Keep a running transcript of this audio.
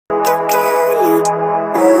Living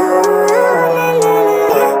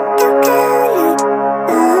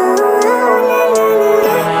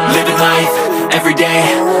life, everyday,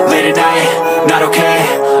 late at night, not okay.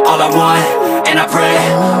 All I want, and I pray,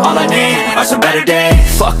 all I need are some better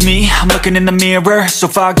days. Fuck me, I'm looking in the mirror, so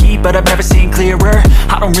foggy, but I've never seen clearer.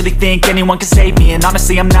 I don't really think anyone can save me, and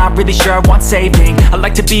honestly I'm not really sure I want saving. I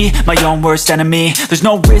like to be my own worst enemy. There's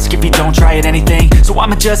no risk if you don't try at anything, so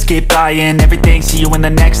I'ma just keep buying everything. See you in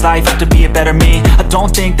the next life, have to be a better me. I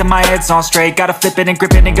don't think that my head's on straight, gotta flip it and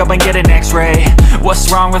grip it and go and get an x-ray.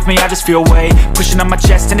 What's wrong with me? I just feel weight pushing on my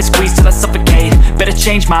chest and it squeezes till I suffocate. Better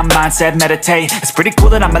change my mindset, meditate. It's pretty cool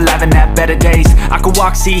that I'm alive and have better days. I could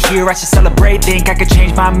walk, see, hear, I should celebrate. Think I could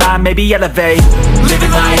change my mind, maybe elevate.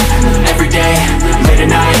 Living life, everyday, late at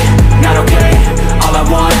night, not okay. All I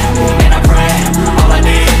want, and I pray, all I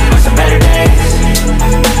need are some better days.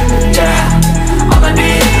 Yeah, all I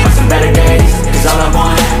need are some better days. Cause all I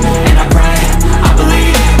want, and I pray, I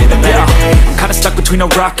believe in the better days. I'm kinda stuck between a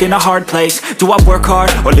rock and a hard place. Do I work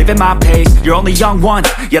hard or live at my pace? You're only young once,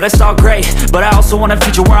 yeah that's all great, but I also want a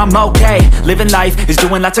future where I'm okay. Living life is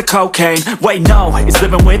doing lots of cocaine. Wait no, it's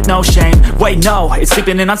living with no shame. Wait no, it's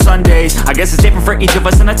sleeping in on Sundays. I guess it's different for each of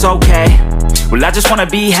us and that's okay. Well I just wanna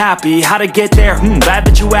be happy, how to get there? Glad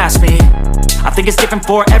that you asked me. I think it's different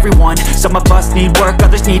for everyone. Some of us need work,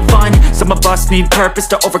 others need fun. Some of us need purpose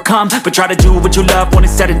to overcome. But try to do what you love when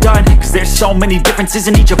it's said and done, cause there's so many differences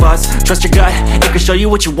in each of us. Trust your gut, it can show you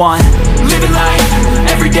what you want. Living life,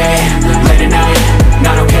 everyday, late at night,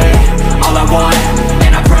 not okay. All I want,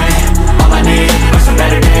 and I pray, all I need are some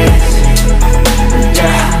better days.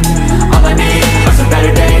 Yeah, all I need are some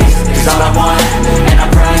better days. Cause all I want, and I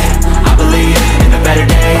pray, I believe in the better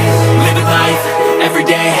days. Living life,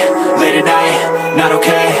 everyday, late at night, not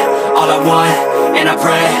okay. All I want, and I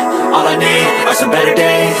pray, all I need are some better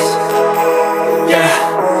days.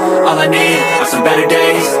 Yeah, all I need are some better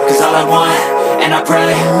days. Cause all I want, and I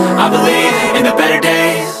pray, I believe in the